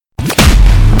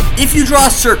If you draw a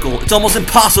circle, it's almost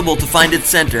impossible to find its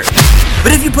center.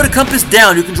 But if you put a compass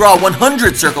down, you can draw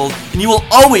 100 circles, and you will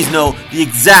always know the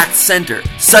exact center.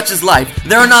 Such is life.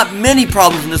 There are not many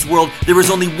problems in this world. There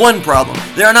is only one problem.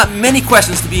 There are not many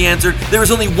questions to be answered. There is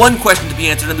only one question to be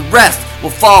answered, and the rest will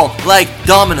fall like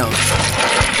dominoes.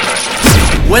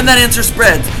 When that answer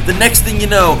spreads, the next thing you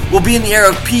know, we'll be in the era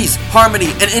of peace,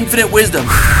 harmony, and infinite wisdom.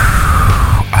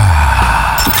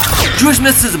 Jewish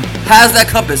mysticism has that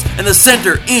compass, and the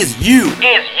center is you.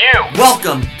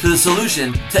 Welcome to the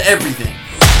solution to everything.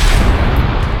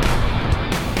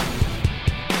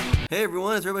 Hey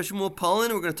everyone, it's Rabbi Shmuel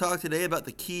Paulin. We're going to talk today about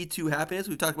the key to happiness.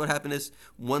 We've talked about happiness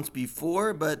once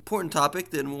before, but important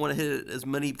topic that we want to hit it as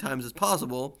many times as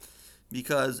possible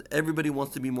because everybody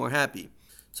wants to be more happy.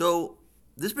 So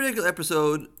this particular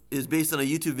episode is based on a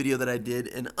YouTube video that I did,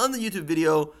 and on the YouTube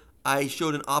video, I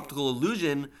showed an optical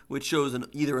illusion which shows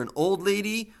either an old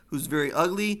lady who's very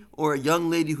ugly or a young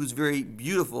lady who's very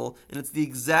beautiful, and it's the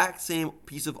exact same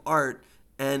piece of art,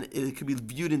 and it could be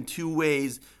viewed in two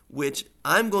ways, which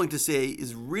I'm going to say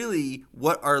is really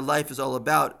what our life is all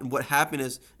about and what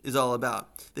happiness is all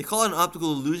about. They call it an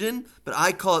optical illusion, but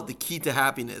I call it the key to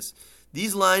happiness.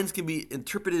 These lines can be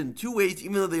interpreted in two ways,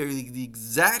 even though they are the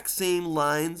exact same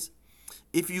lines.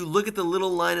 If you look at the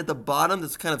little line at the bottom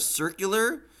that's kind of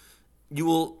circular, you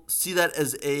will see that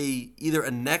as either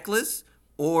a necklace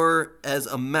or as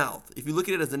a mouth. If you look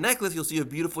at it as a necklace, you'll see a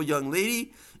beautiful young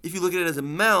lady. If you look at it as a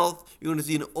mouth, you're going to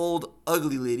see an old,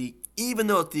 ugly lady, even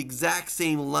though it's the exact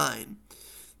same line.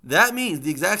 That means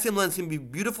the exact same lines can be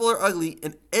beautiful or ugly,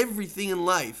 and everything in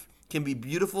life can be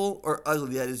beautiful or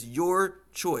ugly. That is your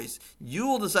choice. You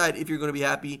will decide if you're going to be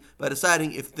happy by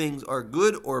deciding if things are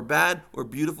good or bad or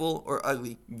beautiful or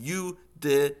ugly. You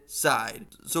decide.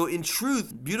 So in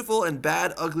truth, beautiful and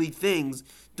bad, ugly things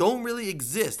don't really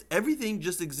exist. Everything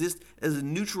just exists as a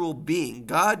neutral being.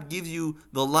 God gives you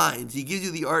the lines. He gives you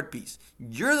the art piece.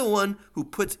 You're the one who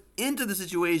puts into the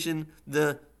situation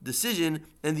the decision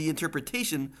and the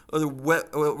interpretation or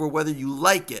whether you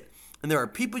like it. And there are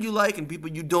people you like and people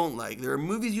you don't like. There are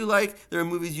movies you like. There are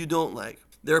movies you don't like.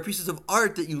 There are pieces of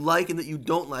art that you like and that you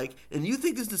don't like. And you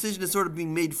think this decision is sort of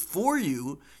being made for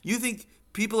you. You think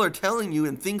people are telling you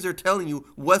and things are telling you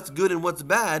what's good and what's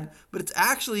bad, but it's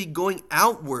actually going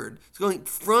outward. It's going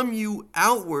from you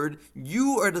outward.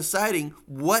 You are deciding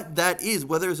what that is,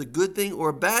 whether it's a good thing or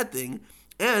a bad thing.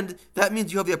 And that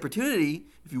means you have the opportunity,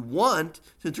 if you want,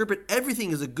 to interpret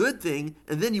everything as a good thing,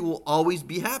 and then you will always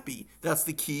be happy. That's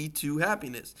the key to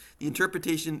happiness. The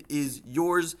interpretation is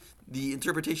yours. The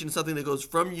interpretation is something that goes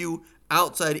from you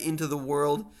outside into the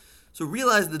world. So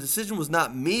realize the decision was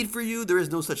not made for you. There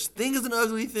is no such thing as an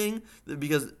ugly thing,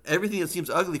 because everything that seems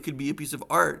ugly could be a piece of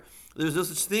art. There's no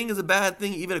such thing as a bad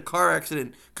thing. Even a car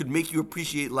accident could make you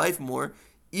appreciate life more.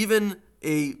 Even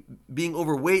being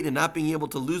overweight and not being able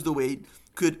to lose the weight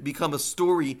could become a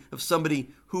story of somebody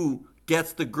who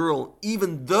gets the girl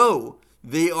even though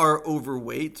they are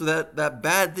overweight. So that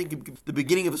bad thing could be the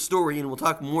beginning of a story, and we'll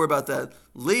talk more about that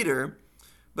later.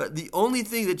 But the only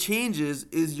thing that changes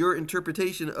is your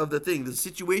interpretation of the thing. The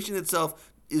situation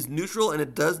itself is neutral and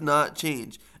it does not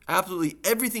change. Absolutely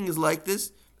everything is like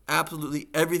this. Absolutely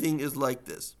everything is like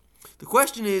this. The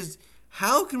question is,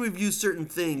 how can we view certain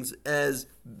things as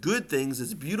good things,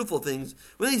 as beautiful things,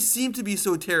 when they seem to be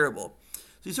so terrible?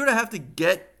 So you sort of have to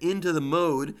get into the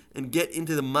mode and get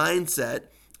into the mindset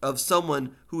of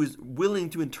someone who is willing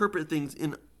to interpret things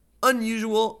in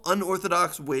unusual,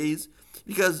 unorthodox ways,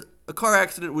 because a car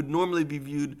accident would normally be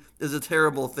viewed as a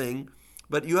terrible thing,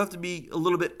 but you have to be a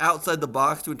little bit outside the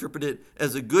box to interpret it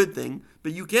as a good thing.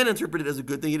 But you can interpret it as a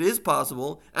good thing. It is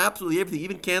possible. Absolutely everything,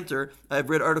 even cancer. I've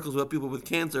read articles about people with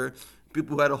cancer,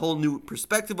 people who had a whole new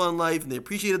perspective on life, and they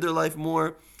appreciated their life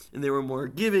more, and they were more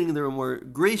giving, and they were more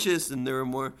gracious, and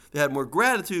they had more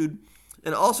gratitude,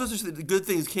 and all sorts of good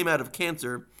things came out of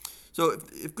cancer. So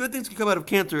if good things can come out of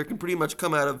cancer, it can pretty much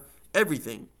come out of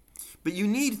everything. But you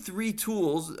need three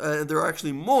tools. There are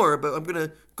actually more, but I'm going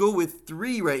to go with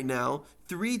three right now.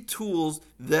 Three tools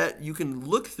that you can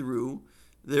look through.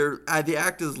 They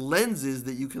act as lenses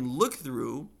that you can look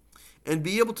through and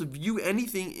be able to view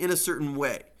anything in a certain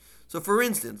way. So for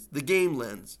instance, the game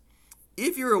lens.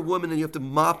 If you're a woman and you have to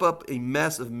mop up a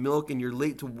mess of milk and you're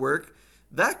late to work,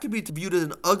 that could be viewed as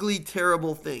an ugly,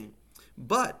 terrible thing.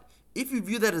 But if you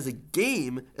view that as a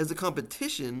game, as a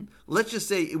competition, let's just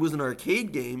say it was an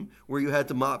arcade game where you had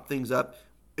to mop things up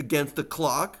against the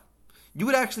clock, you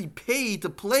would actually pay to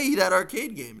play that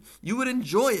arcade game. You would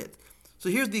enjoy it. So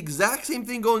here's the exact same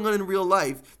thing going on in real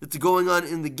life that's going on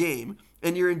in the game,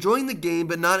 and you're enjoying the game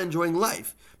but not enjoying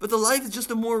life. But the life is just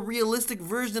a more realistic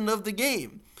version of the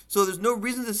game. So there's no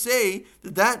reason to say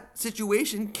that that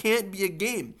situation can't be a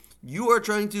game. You are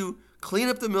trying to clean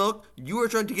up the milk. You are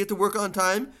trying to get to work on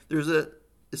time. There's a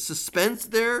suspense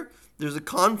there. There's a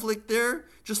conflict there,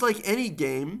 just like any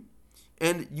game.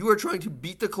 And you are trying to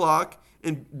beat the clock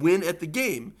and win at the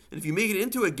game. And if you make it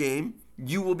into a game,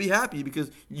 you will be happy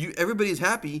because everybody's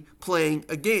happy playing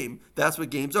a game. That's what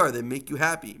games are. They make you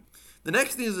happy. The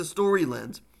next thing is the story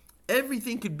lens.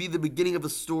 Everything could be the beginning of a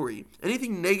story.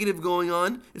 Anything negative going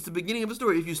on, it's the beginning of a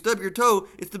story. If you stub your toe,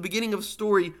 it's the beginning of a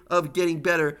story of getting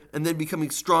better and then becoming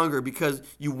stronger because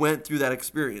you went through that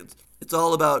experience. It's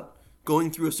all about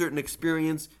going through a certain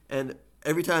experience, and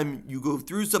every time you go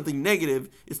through something negative,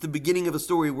 it's the beginning of a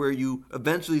story where you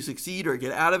eventually succeed or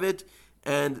get out of it,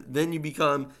 and then you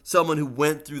become someone who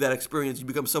went through that experience. You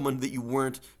become someone that you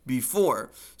weren't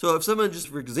before. So if someone, just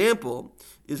for example,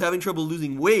 is having trouble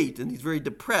losing weight and he's very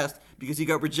depressed because he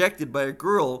got rejected by a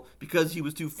girl because he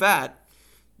was too fat,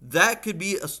 that could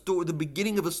be the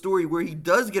beginning of a story where he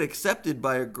does get accepted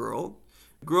by a girl.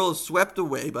 The girl is swept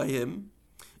away by him,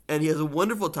 and he has a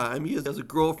wonderful time. He has a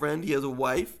girlfriend. He has a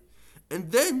wife.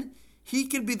 And then he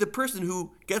can be the person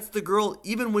who gets the girl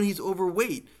even when he's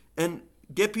overweight and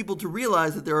get people to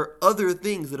realize that there are other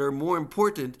things that are more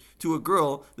important to a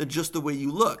girl than just the way you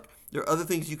look. There are other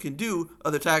things you can do,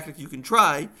 other tactics you can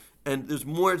try, and there's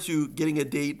more to getting a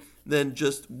date than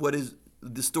just what is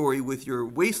the story with your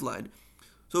waistline.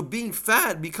 So being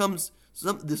fat becomes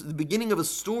the beginning of a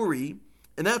story,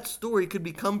 and that story could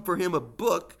become for him a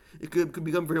book. It could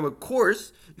become for him a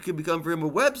course. It could become for him a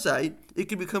website. It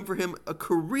could become for him a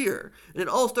career. And it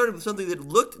all started with something that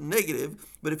looked negative,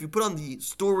 but if you put on the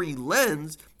story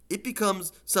lens, it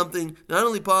becomes something not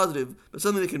only positive, but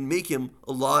something that can make him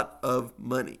a lot of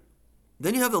money.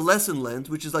 Then you have the lesson lens,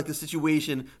 which is like the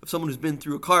situation of someone who's been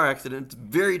through a car accident. It's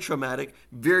very traumatic,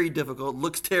 very difficult,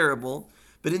 looks terrible.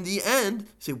 But in the end, you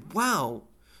say, wow,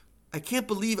 I can't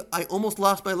believe I almost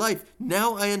lost my life.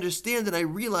 Now I understand and I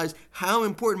realize how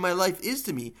important my life is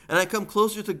to me. And I come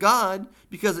closer to God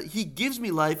because He gives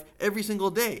me life every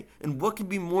single day. And what can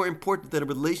be more important than a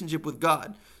relationship with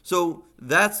God? So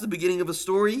that's the beginning of a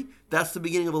story. That's the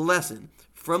beginning of a lesson.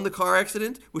 From the car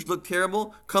accident, which looked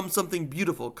terrible, comes something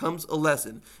beautiful, comes a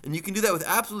lesson. And you can do that with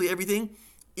absolutely everything.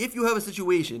 If you have a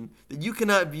situation that you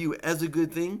cannot view as a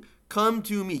good thing, come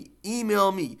to me,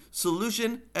 email me,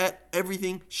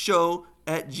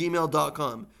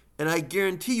 solution@everythingshow@gmail.com. And I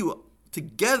guarantee you,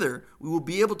 together, we will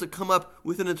be able to come up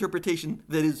with an interpretation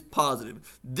that is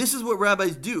positive. This is what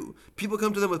rabbis do. People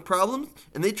come to them with problems,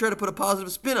 and they try to put a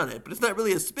positive spin on it. But it's not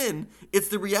really a spin, it's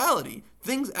the reality.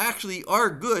 Things actually are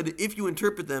good if you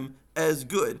interpret them as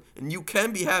good. And you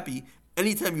can be happy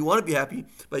anytime you want to be happy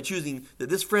by choosing that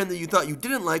this friend that you thought you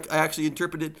didn't like, I actually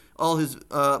interpreted all his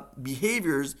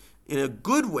behaviors in a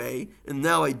good way, and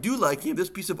now I do like him. This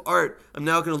piece of art, I'm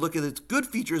now going to look at its good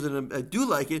features, and I do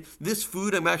like it. This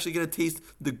food, I'm actually going to taste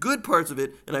the good parts of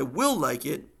it, and I will like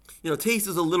it. Taste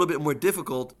is a little bit more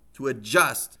difficult to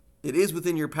adjust. It is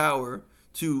within your power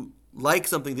to like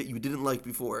something that you didn't like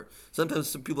before. Sometimes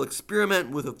some people experiment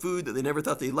with a food that they never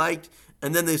thought they liked,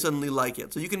 and then they suddenly like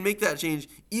it. So you can make that change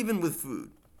even with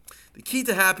food. The key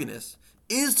to happiness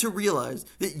is to realize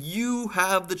that you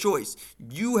have the choice.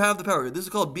 You have the power. This is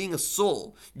called being a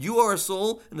soul. You are a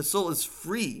soul, and the soul is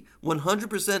free,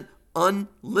 100%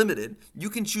 unlimited. You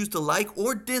can choose to like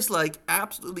or dislike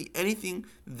absolutely anything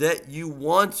that you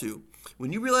want to.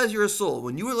 When you realize you're a soul,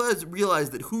 when you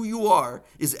realize that who you are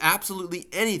is absolutely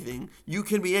anything, you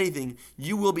can be anything,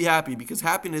 you will be happy, because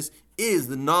happiness is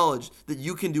the knowledge that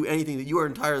you can do anything, that you are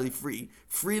entirely free.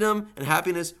 Freedom and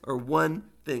happiness are one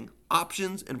thing.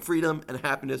 Options and freedom and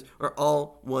happiness are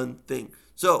all one thing.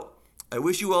 So, I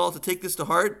wish you all to take this to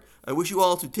heart. I wish you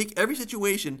all to take every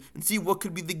situation and see what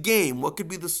could be the game, what could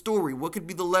be the story, what could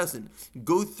be the lesson.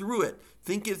 Go through it,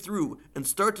 think it through, and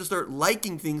start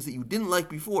liking things that you didn't like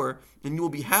before, and you will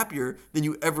be happier than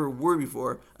you ever were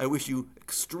before. I wish you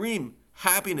extreme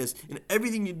happiness in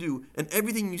everything you do and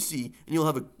everything you see, and you'll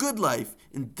have a good life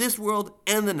in this world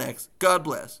and the next. God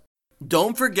bless.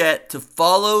 Don't forget to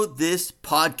follow this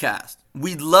podcast.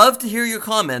 We'd love to hear your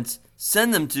comments.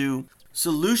 Send them to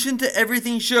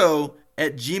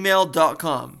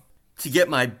solutiontoeverythingshow@gmail.com. To get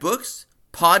my books,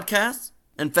 podcasts,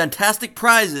 and fantastic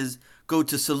prizes, go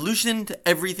to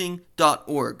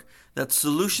solutiontoeverything.org. That's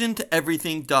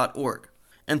solutiontoeverything.org.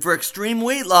 And for extreme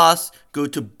weight loss, go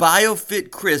to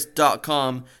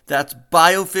biofitchris.com. That's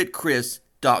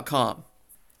biofitchris.com.